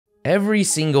Every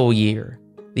single year,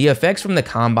 the effects from the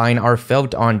combine are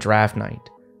felt on draft night.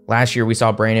 Last year, we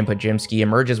saw Brandon Pajemski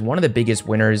emerge as one of the biggest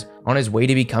winners on his way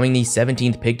to becoming the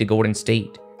 17th pick to Golden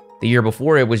State. The year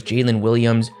before, it was Jalen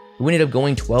Williams, who ended up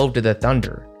going 12 to the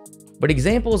Thunder. But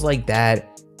examples like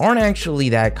that aren't actually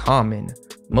that common.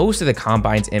 Most of the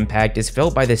combine's impact is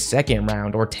felt by the second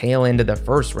round or tail end of the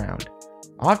first round.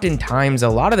 Oftentimes, a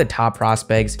lot of the top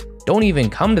prospects don't even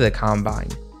come to the combine.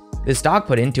 The stock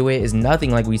put into it is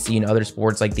nothing like we see in other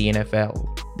sports like the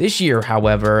NFL. This year,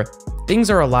 however,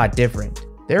 things are a lot different.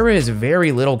 There is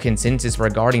very little consensus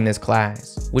regarding this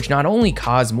class, which not only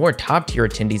caused more top-tier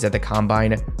attendees at the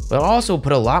combine, but also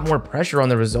put a lot more pressure on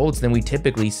the results than we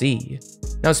typically see.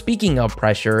 Now, speaking of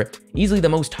pressure, easily the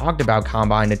most talked about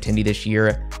combine attendee this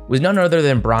year was none other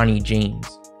than Bronny James,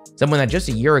 someone that just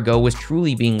a year ago was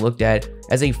truly being looked at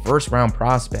as a first-round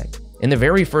prospect. In the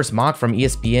very first mock from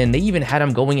ESPN, they even had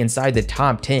him going inside the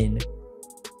top 10.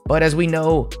 But as we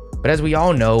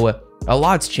all know, a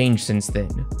lot's changed since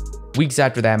then. Weeks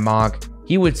after that mock,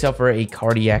 he would suffer a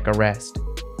cardiac arrest,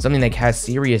 something that cast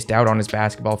serious doubt on his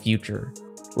basketball future.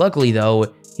 Luckily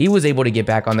though, he was able to get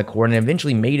back on the court and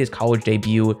eventually made his college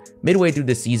debut midway through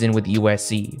the season with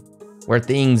USC, where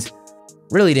things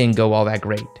really didn't go all that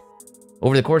great.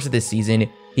 Over the course of this season,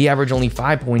 he averaged only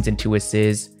 5 points and 2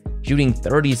 assists, shooting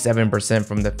 37%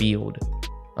 from the field.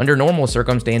 Under normal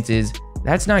circumstances,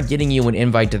 that's not getting you an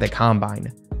invite to the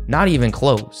combine, not even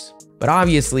close. But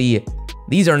obviously,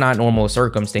 these are not normal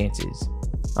circumstances.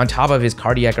 On top of his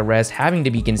cardiac arrest having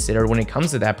to be considered when it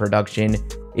comes to that production,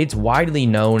 it's widely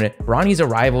known Bronny's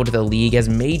arrival to the league has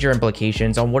major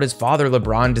implications on what his father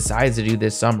LeBron decides to do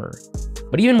this summer.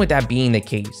 But even with that being the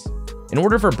case, in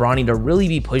order for Bronny to really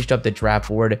be pushed up the draft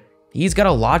board, he's got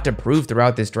a lot to prove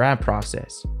throughout this draft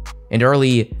process. And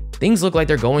early, things look like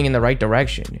they're going in the right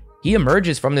direction. He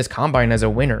emerges from this combine as a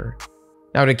winner.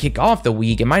 Now, to kick off the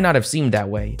week, it might not have seemed that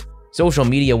way. Social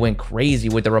media went crazy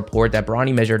with the report that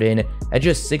Bronny measured in at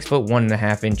just 6 foot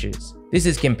 1.5 inches. This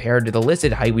is compared to the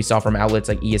listed height we saw from outlets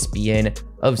like ESPN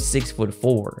of 6 foot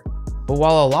 4. But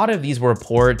while a lot of these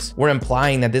reports were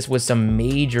implying that this was some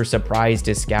major surprise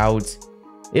to scouts,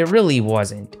 it really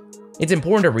wasn't. It's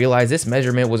important to realize this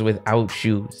measurement was without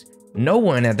shoes. No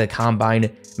one at the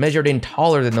combine measured in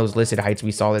taller than those listed heights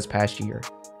we saw this past year.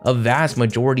 A vast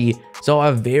majority saw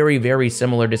a very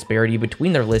similar disparity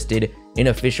between their listed and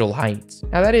official heights.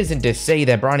 Now, that isn't to say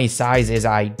that Bronny's size is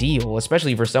ideal,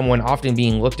 especially for someone often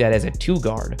being looked at as a 2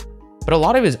 guard, but a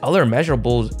lot of his other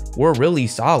measurables were really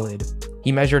solid.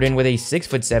 He measured in with a 6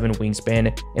 foot 7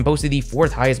 wingspan and posted the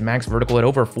 4th highest max vertical at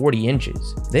over 40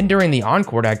 inches. Then during the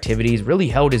on-court activities, really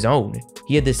held his own.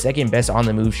 He had the second best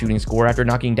on-the-move shooting score after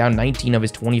knocking down 19 of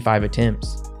his 25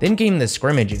 attempts. Then came the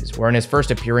scrimmages, where in his first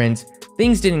appearance,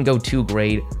 things didn't go too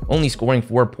great, only scoring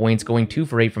 4 points, going 2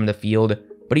 for 8 from the field,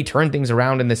 but he turned things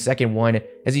around in the second one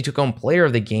as he took home player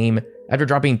of the game after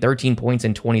dropping 13 points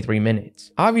in 23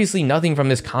 minutes. Obviously, nothing from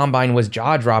this combine was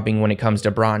jaw-dropping when it comes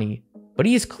to Bronny, but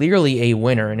he is clearly a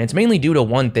winner, and it's mainly due to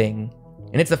one thing,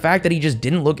 and it's the fact that he just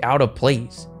didn't look out of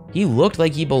place. He looked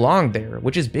like he belonged there,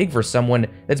 which is big for someone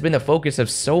that's been the focus of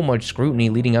so much scrutiny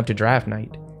leading up to draft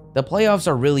night. The playoffs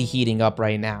are really heating up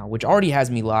right now, which already has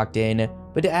me locked in,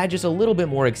 but to add just a little bit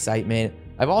more excitement,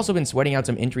 I've also been sweating out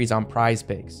some entries on Prize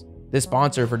Picks, the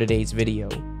sponsor for today's video.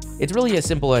 It's really as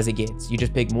simple as it gets. You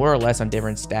just pick more or less on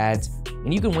different stats,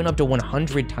 and you can win up to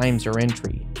 100 times your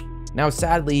entry. Now,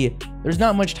 sadly, there's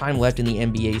not much time left in the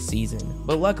NBA season,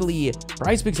 but luckily,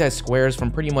 PrizePicks has squares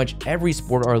from pretty much every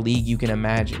sport or league you can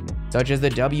imagine, such as the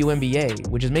WNBA,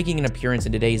 which is making an appearance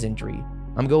in today's entry.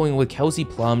 I'm going with Kelsey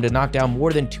Plum to knock down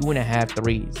more than 2.5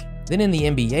 threes. Then in the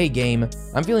NBA game,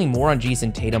 I'm feeling more on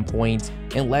Jason Tatum points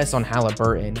and less on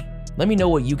Halliburton. Let me know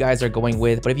what you guys are going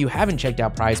with, but if you haven't checked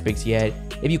out PrizePicks yet,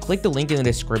 if you click the link in the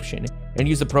description and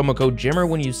use the promo code JIMMER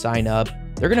when you sign up,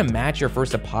 they're going to match your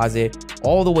first deposit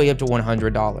all the way up to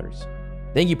 $100.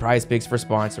 Thank you, PrizePicks, for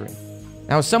sponsoring.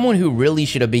 Now, someone who really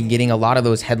should have been getting a lot of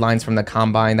those headlines from the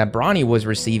combine that Bronny was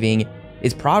receiving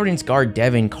is Providence guard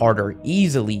Devin Carter,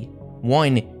 easily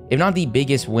one, if not the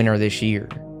biggest winner this year.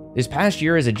 This past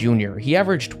year as a junior, he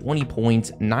averaged 20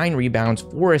 points, 9 rebounds,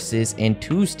 4 assists, and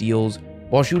 2 steals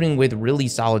while shooting with really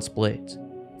solid splits,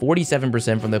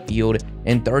 47% from the field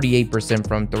and 38%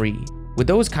 from 3. With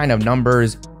those kind of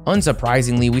numbers,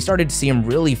 unsurprisingly, we started to see him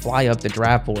really fly up the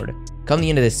draft board. Come the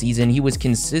end of the season, he was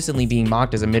consistently being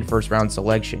mocked as a mid-first round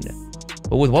selection.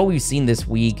 But with what we've seen this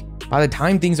week, by the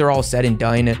time things are all said and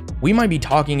done, we might be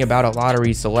talking about a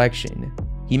lottery selection.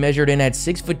 He measured in at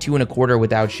 6 foot 2.25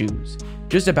 without shoes,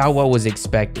 just about what was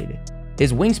expected.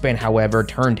 His wingspan, however,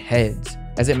 turned heads.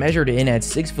 as it measured in at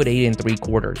 6'8"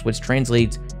 3/4, which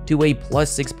translates to a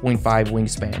plus 6.5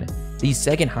 wingspan, the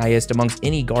second highest amongst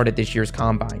any guard at this year's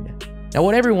combine. Now,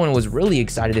 what everyone was really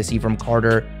excited to see from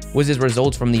Carter was his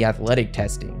results from the athletic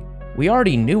testing. We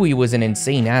already knew he was an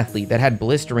insane athlete that had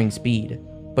blistering speed,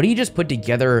 but he just put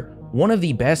together one of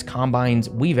the best combines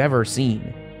we've ever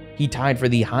seen. He tied for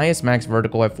the highest max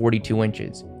vertical at 42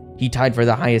 inches. He tied for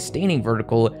the highest standing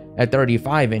vertical at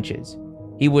 35 inches.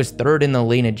 He was third in the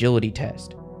lane agility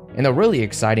test. And the really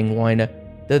exciting one,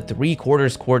 the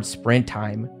 3/4 court sprint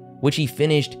time, which he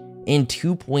finished in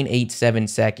 2.87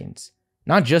 seconds.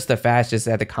 Not just the fastest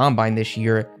at the combine this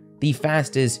year, the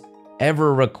fastest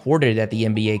ever recorded at the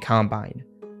NBA combine.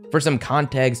 For some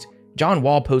context, John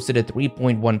Wall posted a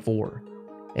 3.14.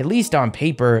 At least on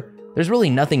paper, there's really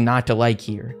nothing not to like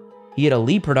here. He had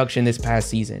elite production this past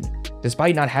season.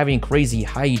 Despite not having crazy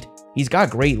height, he's got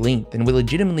great length and will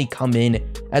legitimately come in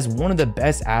as one of the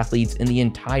best athletes in the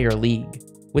entire league.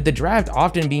 With the draft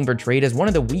often being portrayed as one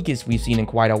of the weakest we've seen in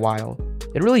quite a while,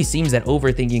 it really seems that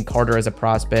overthinking Carter as a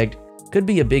prospect could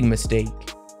be a big mistake.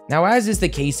 Now, as is the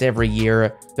case every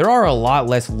year, there are a lot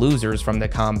less losers from the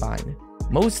combine.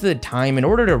 Most of the time, in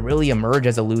order to really emerge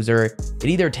as a loser, it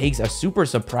either takes a super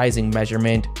surprising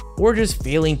measurement or just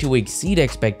failing to exceed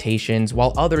expectations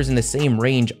while others in the same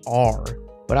range are.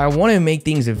 But I want to make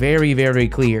things very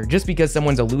clear, just because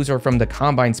someone's a loser from the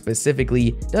combine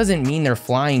specifically doesn't mean they're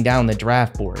flying down the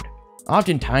draft board.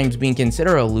 Oftentimes, being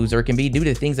considered a loser can be due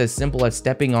to things as simple as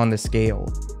stepping on the scale,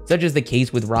 such as the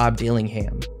case with Rob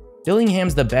Dillingham.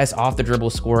 Dillingham's the best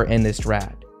off-the-dribble scorer in this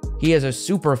draft. He has a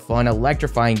super fun,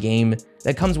 electrifying game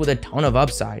that comes with a ton of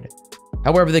upside.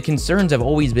 However, the concerns have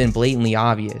always been blatantly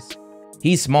obvious.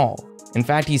 He's small. In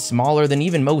fact, he's smaller than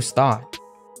even most thought.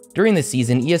 During the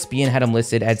season, ESPN had him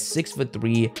listed at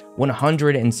 6'3",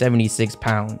 176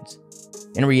 pounds.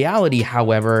 In reality,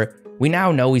 however, we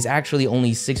now know he's actually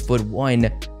only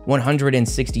 6'1",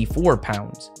 164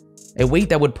 pounds, a weight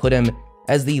that would put him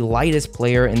as the lightest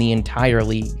player in the entire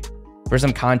league. For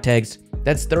some context,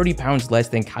 that's 30 pounds less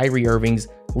than Kyrie Irving's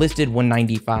listed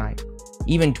 195,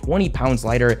 even 20 pounds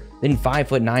lighter than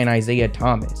 5'9" Isaiah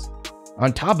Thomas.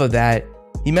 On top of that,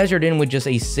 he measured in with just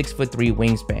a 6'3"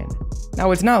 wingspan.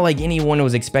 Now, it's not like anyone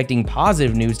was expecting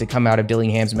positive news to come out of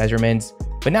Dillingham's measurements,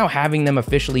 but now having them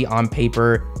officially on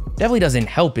paper definitely doesn't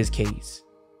help his case.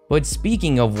 But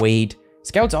speaking of weight,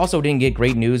 scouts also didn't get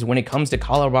great news when it comes to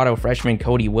Colorado freshman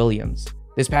Cody Williams.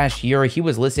 This past year, he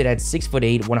was listed at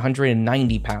 6'8",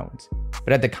 190 pounds,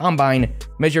 but at the combine,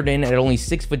 measured in at only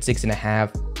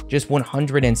 6'6½", just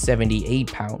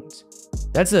 178 pounds.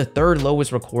 That's the third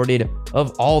lowest recorded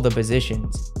of all the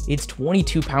positions. It's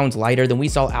 22 pounds lighter than we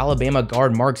saw Alabama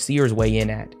guard Mark Sears weigh in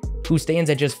at, who stands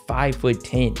at just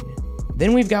 5'10".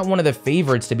 Then we've got one of the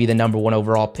favorites to be the #1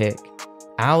 overall pick,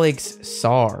 Alex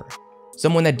Sarr.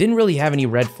 Someone that didn't really have any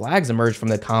red flags emerge from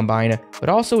the combine, but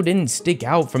also didn't stick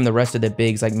out from the rest of the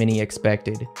bigs like many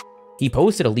expected. He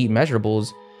posted elite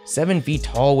measurables, 7 feet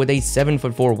tall with a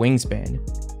 7'4" wingspan.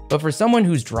 But for someone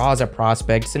whose draw as a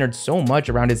prospect centered so much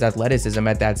around his athleticism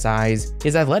at that size,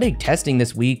 his athletic testing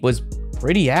this week was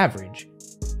pretty average.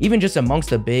 Even just amongst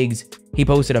the bigs, he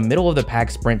posted a middle-of-the-pack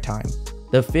sprint time,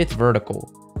 the 5th vertical,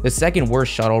 the 2nd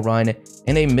worst shuttle run,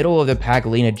 and a middle-of-the-pack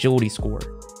lane agility score.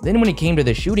 Then when it came to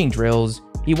the shooting drills,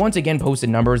 he once again posted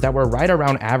numbers that were right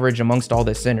around average amongst all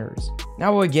the centers.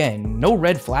 Now again, no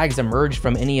red flags emerged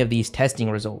from any of these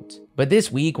testing results. But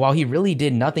this week, while he really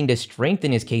did nothing to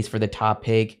strengthen his case for the top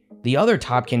pick, the other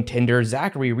top contender,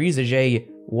 Zachary Rizege,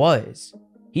 was.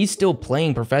 He's still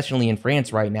playing professionally in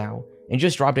France right now, and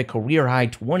just dropped a career-high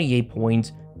 28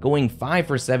 points, going 5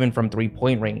 for 7 from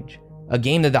three-point range. A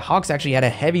game that the Hawks actually had a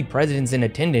heavy presence in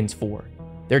attendance for.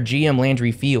 Their GM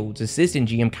Landry Fields, assistant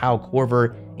GM Kyle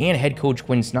Korver, and head coach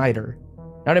Quinn Snyder.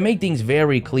 Now, to make things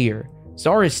very clear,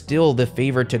 Sarr is still the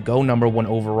favorite to go #1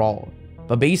 overall,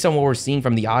 but based on what we're seeing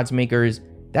from the odds makers,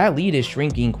 that lead is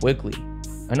shrinking quickly.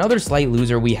 Another slight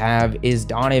loser we have is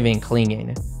Donovan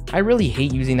Clingan. I really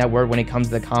hate using that word when it comes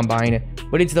to the combine,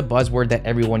 but it's the buzzword that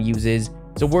everyone uses,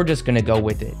 so we're just gonna go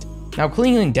with it. Now,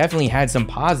 Clingan definitely had some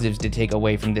positives to take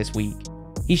away from this week.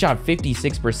 He shot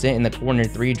 56% in the corner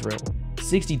 3 drill,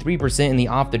 63% in the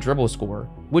off-the-dribble score,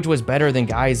 which was better than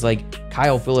guys like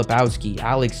Kyle Filipowski,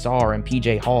 Alex Sarr, and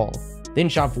PJ Hall, then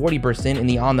shot 40% in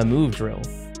the on-the-move drill.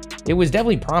 It was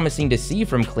definitely promising to see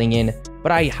from Clingan,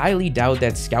 but I highly doubt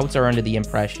that scouts are under the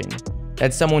impression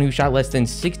that someone who shot less than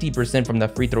 60% from the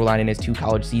free throw line in his 2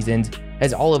 college seasons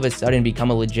has all of a sudden become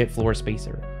a legit floor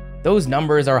spacer. Those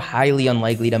numbers are highly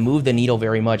unlikely to move the needle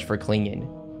very much for Clingan.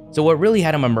 So what really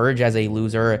had him emerge as a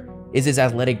loser is his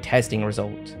athletic testing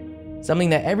results. Something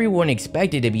that everyone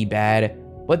expected to be bad,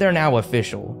 but they're now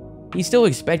official. He's still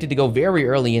expected to go very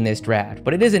early in this draft,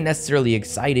 but it isn't necessarily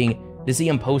exciting to see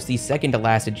him post the second to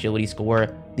last agility score,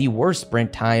 the worst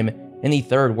sprint time, and the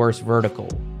third worst vertical.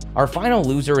 Our final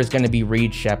loser is going to be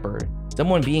Reed Shepherd,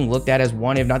 someone being looked at as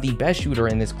one if not the best shooter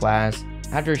in this class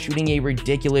after shooting a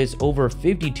ridiculous over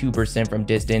 52% from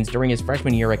distance during his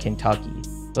freshman year at Kentucky.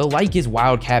 But like his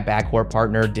Wildcat backcourt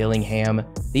partner Dillingham,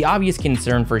 the obvious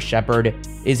concern for Shepherd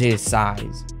is his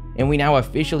size, and we now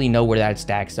officially know where that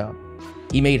stacks up.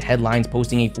 He made headlines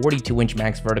posting a 42-inch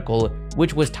max vertical,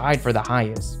 which was tied for the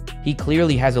highest. He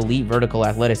clearly has elite vertical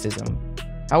athleticism.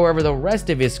 However, the rest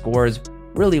of his scores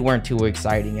really weren't too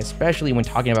exciting, especially when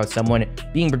talking about someone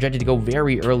being projected to go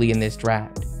very early in this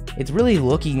draft. It's really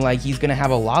looking like he's going to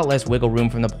have a lot less wiggle room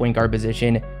from the point guard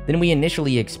position than we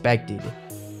initially expected.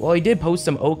 While he did post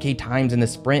some okay times in the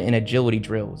sprint and agility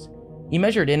drills, he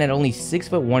measured in at only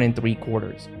 6'1"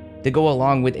 3/4 to go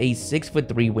along with a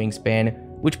 6'3" wingspan,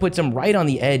 which puts him right on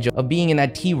the edge of being in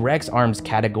that T-Rex arms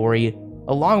category,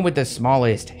 along with the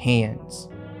smallest hands.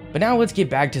 But now let's get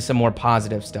back to some more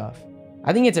positive stuff.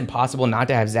 I think it's impossible not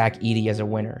to have Zach Edey as a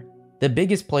winner. The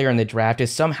biggest player in the draft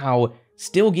is somehow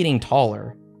still getting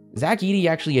taller. Zach Edey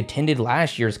actually attended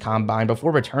last year's combine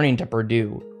before returning to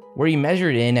Purdue, where he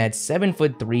measured in at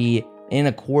 7'3"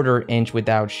 1/4"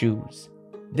 without shoes.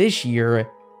 This year,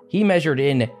 he measured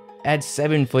in at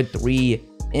 7'3"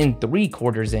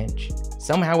 3/4".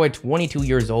 Somehow at 22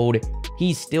 years old,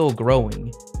 he's still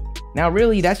growing. Now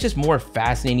really, that's just more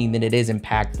fascinating than it is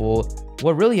impactful.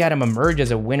 What really had him emerge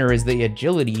as a winner is the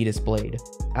agility he displayed.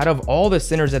 Out of all the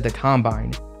centers at the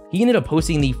combine, he ended up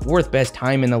posting the 4th best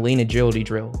time in the lane agility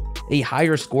drill, a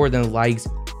higher score than the likes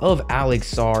of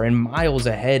Alex Sarr and miles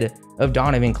ahead of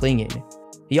Donovan Clingan.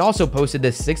 He also posted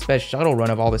the 6th best shuttle run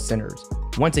of all the centers,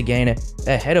 once again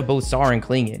ahead of both Sarr and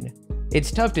Clingan. It's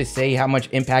tough to say how much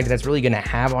impact that's really going to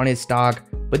have on his stock,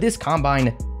 but this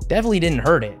combine definitely didn't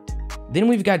hurt it. Then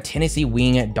we've got Tennessee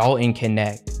wing Dalton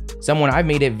Knecht, someone I've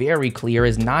made it very clear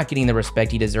is not getting the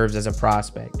respect he deserves as a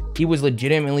prospect. He was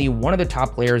legitimately one of the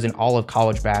top players in all of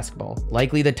college basketball,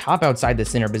 likely the top outside the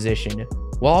center position,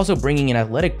 while also bringing an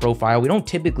athletic profile we don't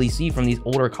typically see from these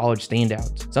older college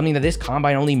standouts, something that this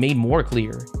combine only made more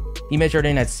clear. He measured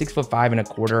in at 6'5"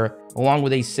 1/4", along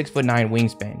with a 6'9"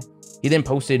 wingspan. He then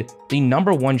posted the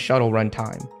 #1 shuttle run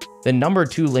time, the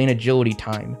 #2 lane agility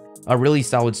time, a really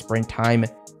solid sprint time,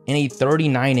 and a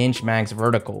 39-inch max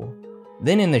vertical.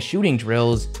 Then in the shooting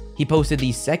drills, he posted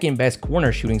the 2nd best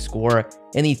corner shooting score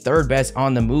and the 3rd best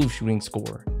on the move shooting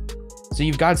score. So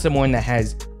you've got someone that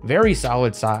has very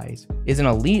solid size, is an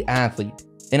elite athlete,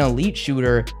 an elite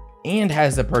shooter, and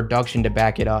has the production to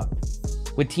back it up.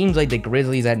 With teams like the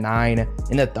Grizzlies at 9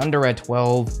 and the Thunder at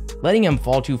 12, letting him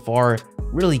fall too far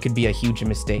really could be a huge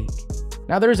mistake.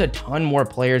 Now there's a ton more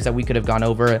players that we could have gone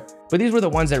over, but these were the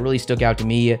ones that really stuck out to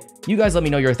me. You guys let me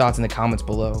know your thoughts in the comments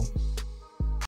below.